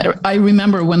 I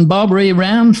remember when Bob Rae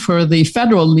ran for the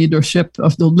federal leadership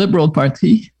of the Liberal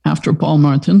Party after Paul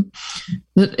Martin,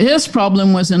 that his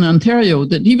problem was in Ontario,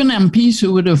 that even MPs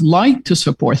who would have liked to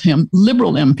support him,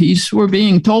 Liberal MPs, were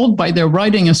being told by their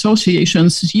riding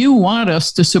associations, you want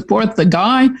us to support the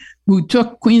guy who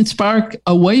took Queen's Park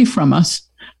away from us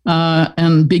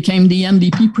and became the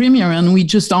NDP premier, and we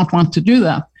just don't want to do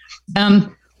that. And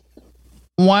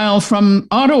while from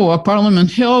Ottawa,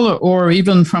 Parliament Hill, or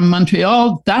even from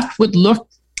Montreal, that would look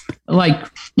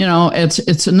like,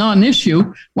 it's a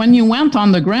non-issue. When you went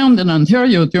on the ground in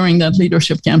Ontario during that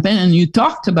leadership campaign and you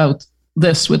talked about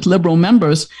this with Liberal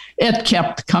members, it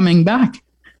kept coming back.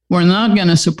 We're not going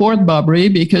to support Bob Rae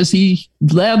because he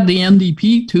led the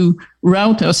NDP to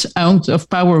rout us out of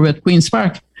power at Queen's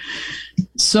Park.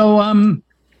 So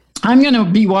I'm going to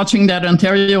be watching that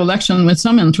Ontario election with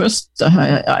some interest.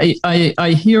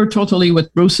 I hear totally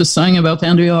what Bruce is saying about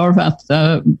Andrea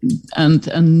Horwath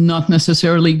and not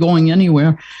necessarily going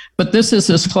anywhere. But this is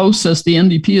as close as the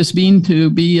NDP has been to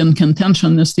be in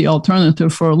contention as the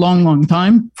alternative for a long, long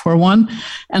time, for one.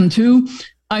 And two,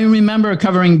 I remember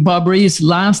covering Bob Ree's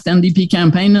last NDP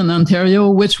campaign in Ontario,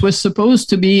 which was supposed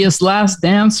to be his last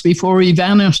dance before he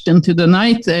vanished into the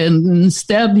night. And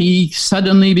instead, he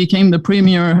suddenly became the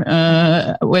premier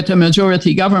with a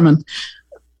majority government.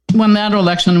 When that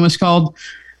election was called,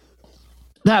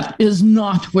 that is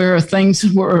not where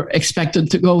things were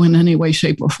expected to go in any way,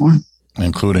 shape, or form.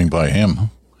 Including by him.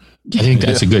 I think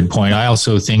that's a good point. I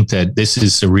also think that this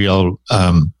is a real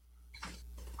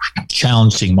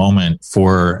challenging moment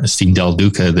for Stephen Del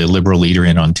Duca, the Liberal leader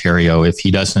in Ontario, if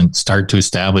he doesn't start to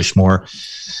establish more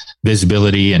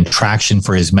visibility and traction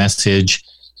for his message.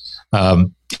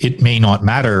 It may not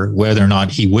matter whether or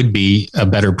not he would be a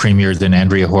better premier than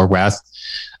Andrea Horwath.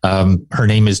 Her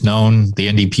name is known. The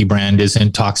NDP brand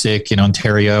isn't toxic in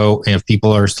Ontario. If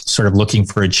people are sort of looking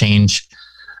for a change,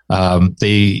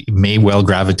 they may well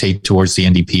gravitate towards the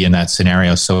NDP in that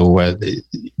scenario. So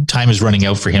time is running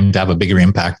out for him to have a bigger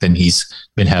impact than he's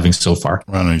been having so far.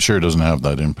 Well, he sure doesn't have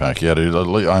that impact yet.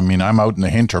 I mean, I'm out in the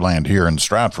hinterland here in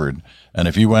Stratford, and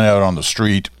if you went out on the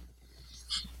street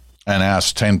and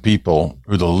asked 10 people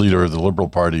who the leader of the Liberal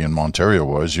Party in Ontario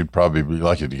was, you'd probably be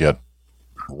lucky to get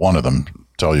one of them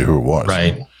tell you who it was.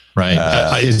 Right.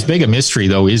 As big a mystery,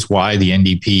 though, is why the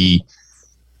NDP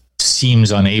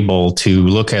seems unable to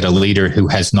look at a leader who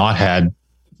has not had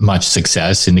much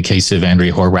success in the case of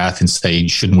Andrea Horwath and say,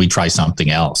 shouldn't we try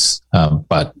something else?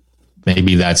 But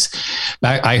maybe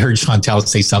I heard Chantal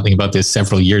say something about this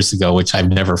several years ago, which I've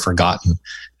never forgotten.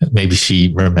 Maybe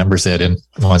she remembers it and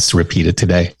wants to repeat it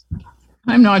today.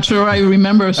 I'm not sure I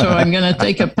remember, so I'm going to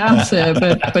take a pass.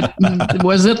 But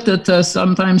was it that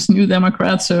sometimes New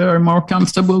Democrats are more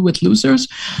comfortable with losers?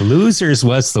 Losers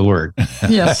was the word.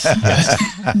 Yes,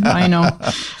 I know.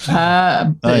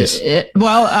 Nice.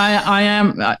 I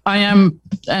am,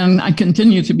 and I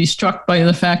continue to be struck by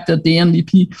the fact that the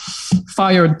NDP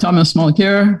fired Thomas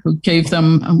Mulcair, who gave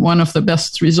them one of the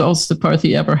best results the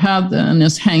party ever had, and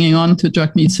is hanging on to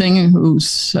Jagmeet Singh,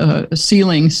 whose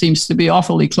ceiling seems to be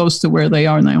awfully close to where they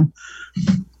are now.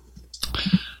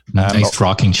 Nice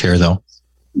rocking chair, though.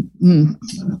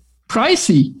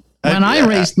 Pricey. When I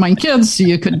raised my kids,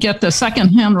 you could get the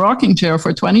second-hand rocking chair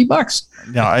for $20.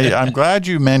 Now, I'm glad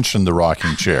you mentioned the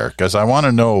rocking chair, because I want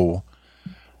to know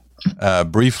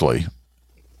briefly,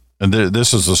 and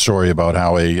this is the story about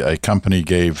how a company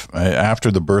gave,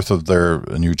 after the birth of their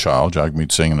new child,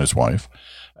 Jagmeet Singh and his wife,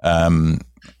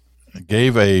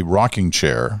 gave a rocking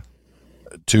chair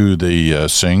to the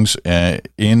Singhs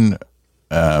in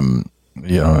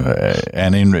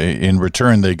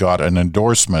return they got an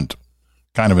endorsement,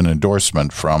 kind of an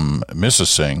endorsement from Mrs.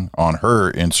 Singh on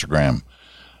her Instagram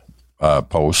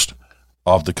post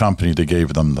of the company that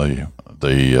gave them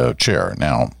the chair.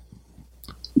 Now,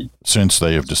 since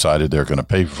they have decided they're going to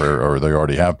pay for, or they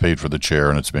already have paid for the chair,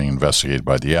 and it's being investigated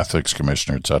by the ethics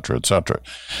commissioner, et cetera, et cetera.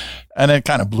 And it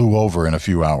kind of blew over in a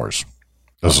few hours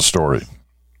as a story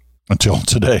until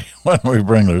today when we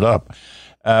bring it up.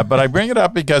 But I bring it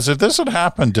up because if this had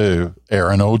happened to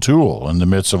Aaron O'Toole in the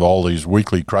midst of all these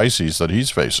weekly crises that he's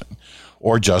facing,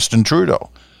 or Justin Trudeau,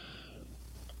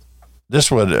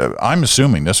 I'm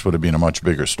assuming this would have been a much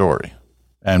bigger story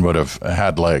and would have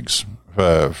had legs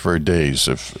for days,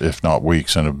 if not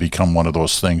weeks, and have become one of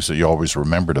those things that you always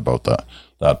remembered about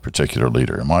that particular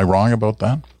leader. Am I wrong about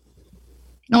that?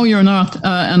 No, you're not.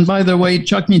 And by the way,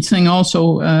 Jagmeet Singh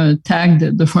also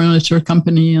tagged the furniture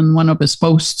company in one of his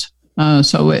posts.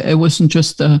 So it wasn't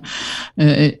just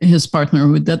his partner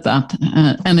who did that.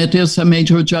 And it is a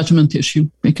major judgment issue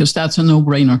because that's a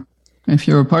no-brainer. If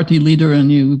you're a party leader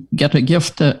and you get a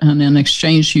gift and in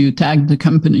exchange you tag the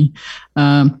company,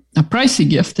 a pricey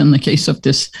gift in the case of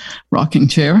this rocking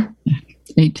chair,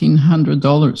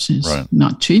 $1,800 is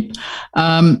not cheap.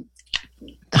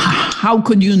 How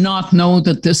could you not know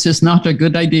that this is not a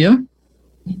good idea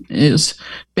is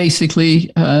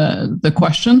basically the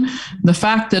question. The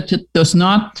fact that it does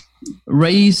not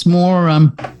raise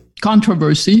more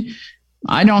controversy,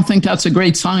 I don't think that's a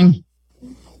great sign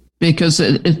because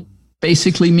it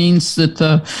basically means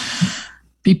that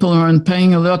people aren't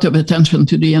paying a lot of attention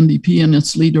to the NDP and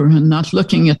its leader and not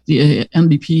looking at the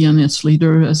NDP and its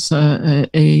leader as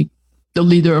the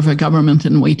leader of a government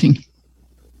in waiting.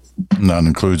 And that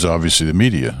includes, obviously, the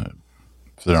media.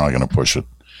 They're not going to push it.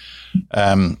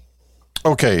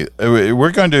 Okay,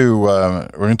 we're going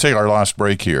to take our last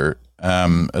break here.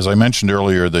 As I mentioned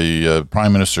earlier, the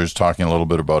Prime Minister is talking a little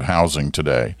bit about housing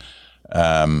today.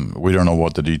 We don't know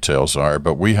what the details are,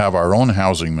 but we have our own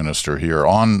housing minister here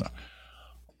on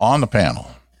the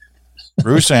panel.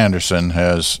 Bruce Anderson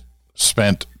has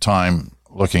spent time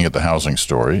looking at the housing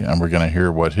story, and we're going to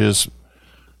hear what his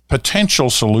potential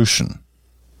solution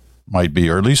might be,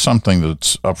 or at least something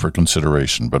that's up for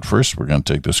consideration. But first, we're going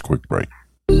to take this quick break.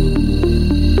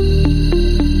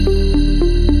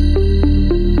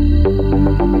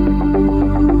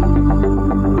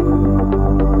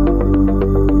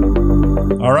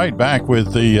 All right, back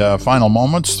with the final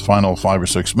moments, final 5 or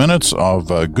 6 minutes of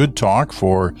good talk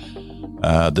for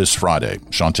this Friday.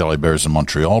 Chantal is in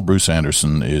Montreal. Bruce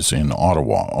Anderson is in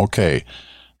Ottawa. Okay,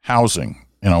 housing.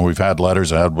 We've had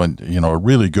letters. I had one, a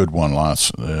really good one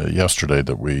yesterday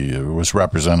that was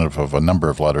representative of a number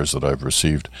of letters that I've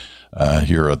received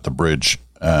here at the bridge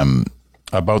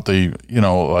about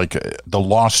the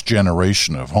lost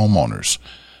generation of homeowners.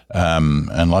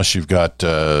 Unless you've got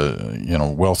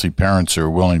wealthy parents who are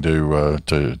willing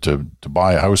to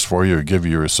buy a house for you or give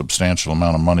you a substantial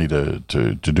amount of money to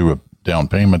do a down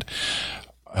payment,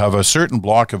 have a certain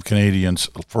block of Canadians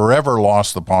forever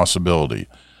lost the possibility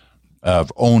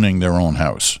of owning their own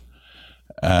house.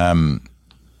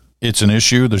 It's an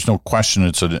issue. There's no question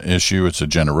it's an issue. It's a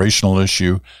generational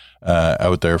issue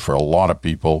out there for a lot of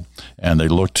people, and they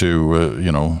look to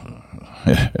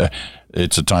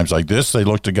it's at times like this, they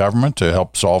look to government to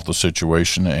help solve the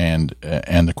situation, and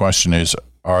the question is,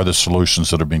 are the solutions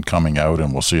that have been coming out,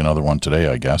 and we'll see another one today,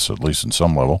 I guess, at least in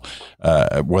some level,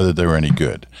 whether they're any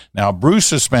good. Now, Bruce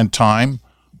has spent time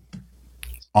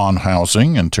on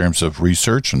housing in terms of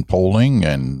research and polling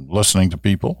and listening to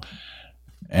people,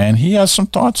 and he has some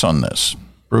thoughts on this.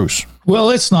 Bruce. Well,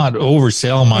 let's not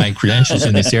oversell my credentials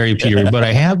in this area, Peter, but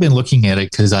I have been looking at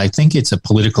it because I think it's a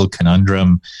political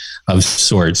conundrum of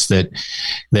sorts that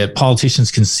politicians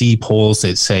can see polls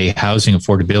that say housing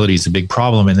affordability is a big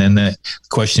problem. And then the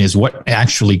question is, what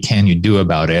actually can you do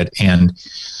about it? And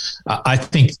I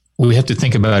think we have to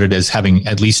think about it as having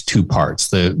at least two parts.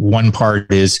 The one part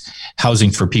is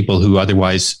housing for people who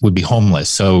otherwise would be homeless.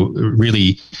 So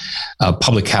really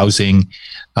public housing,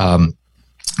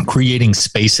 creating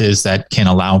spaces that can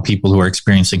allow people who are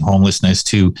experiencing homelessness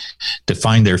to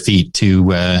find their feet,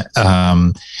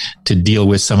 to deal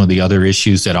with some of the other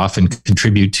issues that often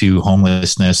contribute to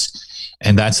homelessness.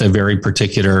 And that's a very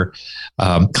particular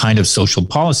kind of social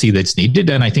policy that's needed.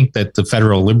 And I think that the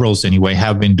federal Liberals, anyway,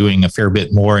 have been doing a fair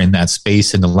bit more in that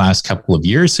space in the last couple of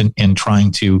years and trying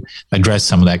to address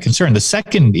some of that concern. The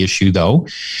second issue, though,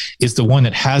 is the one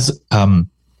that has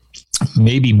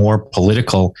maybe more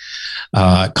political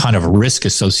kind of risk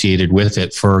associated with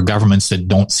it for governments that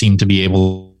don't seem to be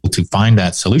able to find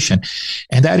that solution.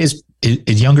 And that is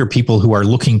younger people who are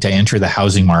looking to enter the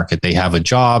housing market. They have a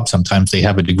job. Sometimes they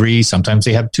have a degree. Sometimes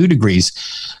they have 2 degrees.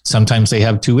 Sometimes they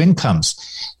have 2 incomes.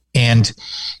 And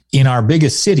in our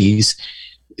biggest cities,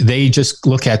 they just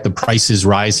look at the prices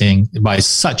rising by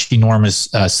such enormous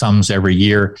sums every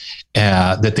year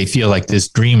that they feel like this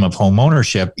dream of home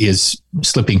ownership is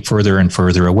slipping further and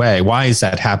further away. Why is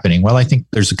that happening? Well, I think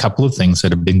there's a couple of things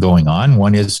that have been going on.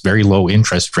 One is very low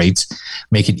interest rates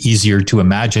make it easier to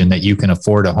imagine that you can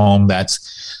afford a home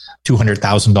that's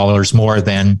 $200,000 more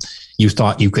than you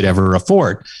thought you could ever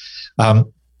afford.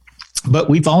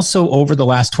 But we've also, over the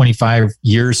last 25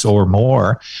 years or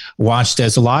more, watched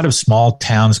as a lot of small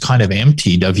towns kind of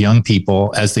emptied of young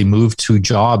people as they moved to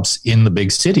jobs in the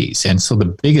big cities. And so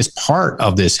the biggest part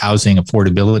of this housing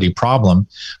affordability problem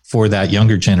for that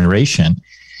younger generation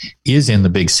is in the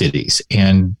big cities.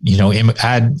 And,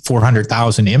 add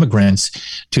 400,000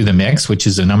 immigrants to the mix, which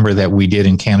is a number that we did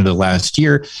in Canada last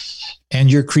year,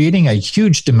 and you're creating a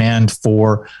huge demand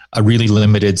for a really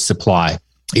limited supply.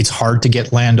 It's hard to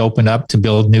get land opened up to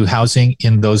build new housing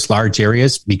in those large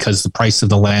areas because the price of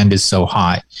the land is so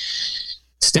high.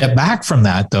 Step back from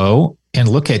that, though, and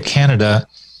look at Canada,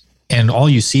 and all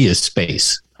you see is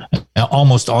space.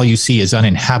 Almost all you see is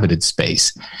uninhabited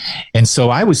space. And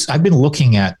so I've been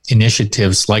looking at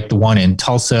initiatives like the one in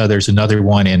Tulsa. There's another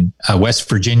one in West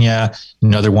Virginia,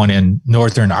 another one in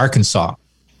northern Arkansas,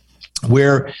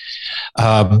 where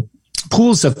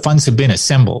pools of funds have been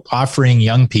assembled, offering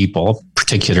young people,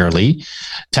 particularly,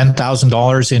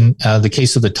 $10,000 in the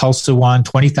case of the Tulsa one,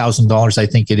 $20,000, I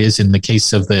think it is, in the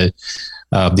case of the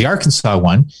Arkansas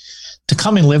one, to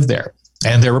come and live there.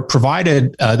 And they're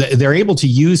provided, they're able to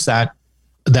use that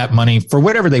money for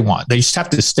whatever they want. They just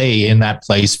have to stay in that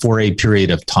place for a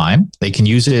period of time. They can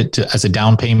use it as a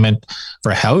down payment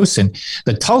for a house. And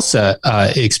the Tulsa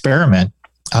experiment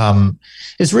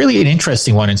is really an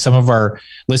interesting one. And some of our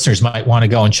listeners might want to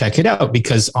go and check it out,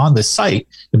 because on the site,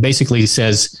 it basically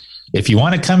says, if you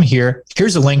want to come here,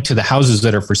 here's a link to the houses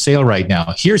that are for sale right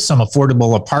now. Here's some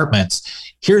affordable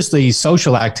apartments. Here's the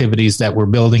social activities that we're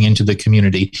building into the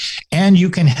community. And you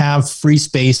can have free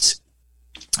space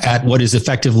at what is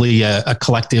effectively a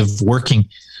collective working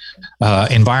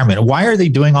environment. Why are they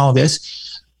doing all of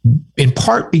this? In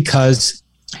part because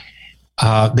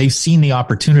they've seen the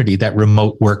opportunity that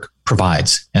remote work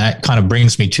provides. And that kind of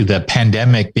brings me to the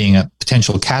pandemic being a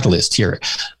potential catalyst here.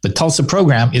 The Tulsa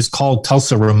program is called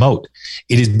Tulsa Remote.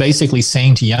 It is basically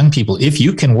saying to young people, if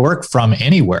you can work from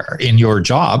anywhere in your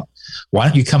job, why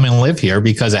don't you come and live here?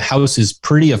 Because a house is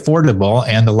pretty affordable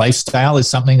and the lifestyle is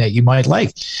something that you might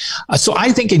like. So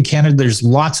I think in Canada, there's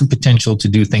lots of potential to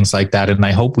do things like that. And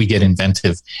I hope we get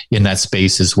inventive in that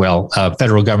space as well.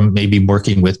 Federal government may be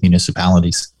working with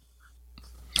municipalities.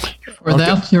 For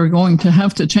that, you're going to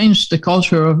have to change the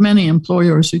culture of many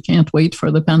employers who can't wait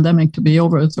for the pandemic to be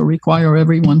over to require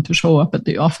everyone to show up at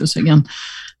the office again.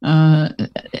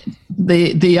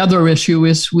 The other issue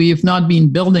is we've not been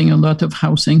building a lot of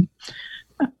housing.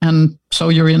 And so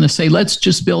you're going to say, let's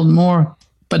just build more.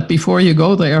 But before you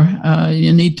go there,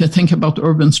 you need to think about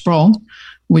urban sprawl,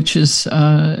 which is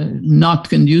not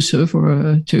conducive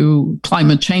to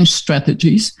climate change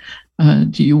strategies.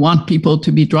 Do you want people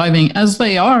to be driving, as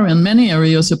they are in many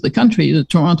areas of the country, the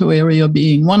Toronto area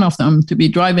being one of them, to be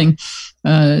driving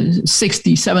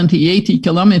 60, 70, 80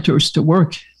 kilometers to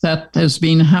work? That has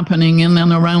been happening in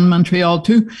and around Montreal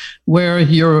too, where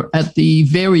you're at the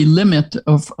very limit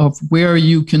of where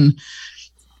you can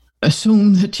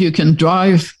assume that you can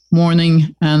drive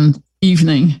morning and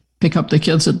evening, pick up the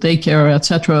kids at daycare,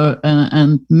 etc.,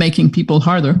 and making people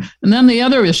harder. And then the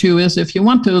other issue is if you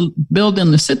want to build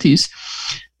in the cities,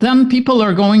 then people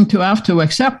are going to have to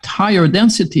accept higher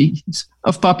densities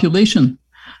of population.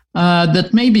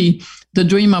 That maybe the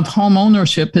dream of home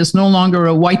ownership is no longer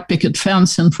a white picket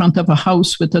fence in front of a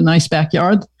house with a nice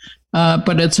backyard,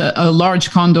 but it's a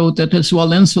large condo that is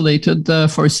well insulated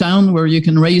for sound, where you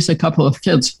can raise a couple of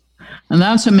kids. And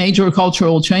that's a major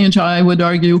cultural change, I would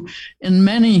argue, in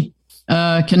many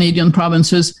Canadian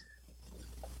provinces,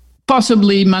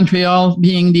 possibly Montreal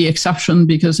being the exception,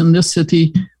 because in this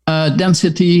city,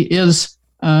 density is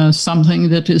something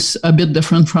that is a bit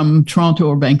different from Toronto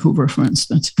or Vancouver, for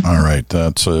instance. All right.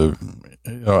 That's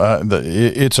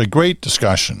it's a great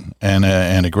discussion and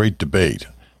a great debate.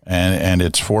 And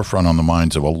it's forefront on the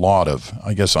minds of a lot of,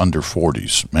 I guess, under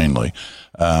 40s mainly,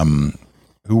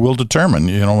 who will determine,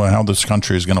 how this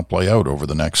country is going to play out over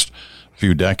the next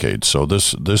few decades. So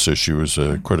this issue is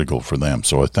critical for them.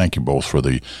 So I thank you both for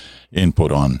the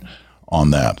input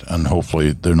on that. And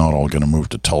hopefully they're not all going to move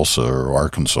to Tulsa or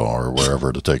Arkansas or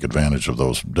wherever to take advantage of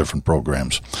those different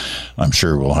programs. I'm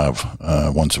sure we'll have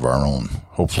ones of our own,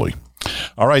 hopefully.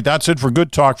 All right, that's it for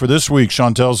Good Talk for this week.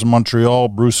 Chantal's in Montreal.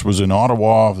 Bruce was in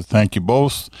Ottawa. Thank you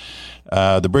both.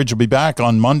 The Bridge will be back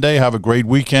on Monday. Have a great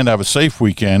weekend. Have a safe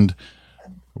weekend.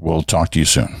 We'll talk to you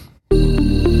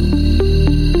soon.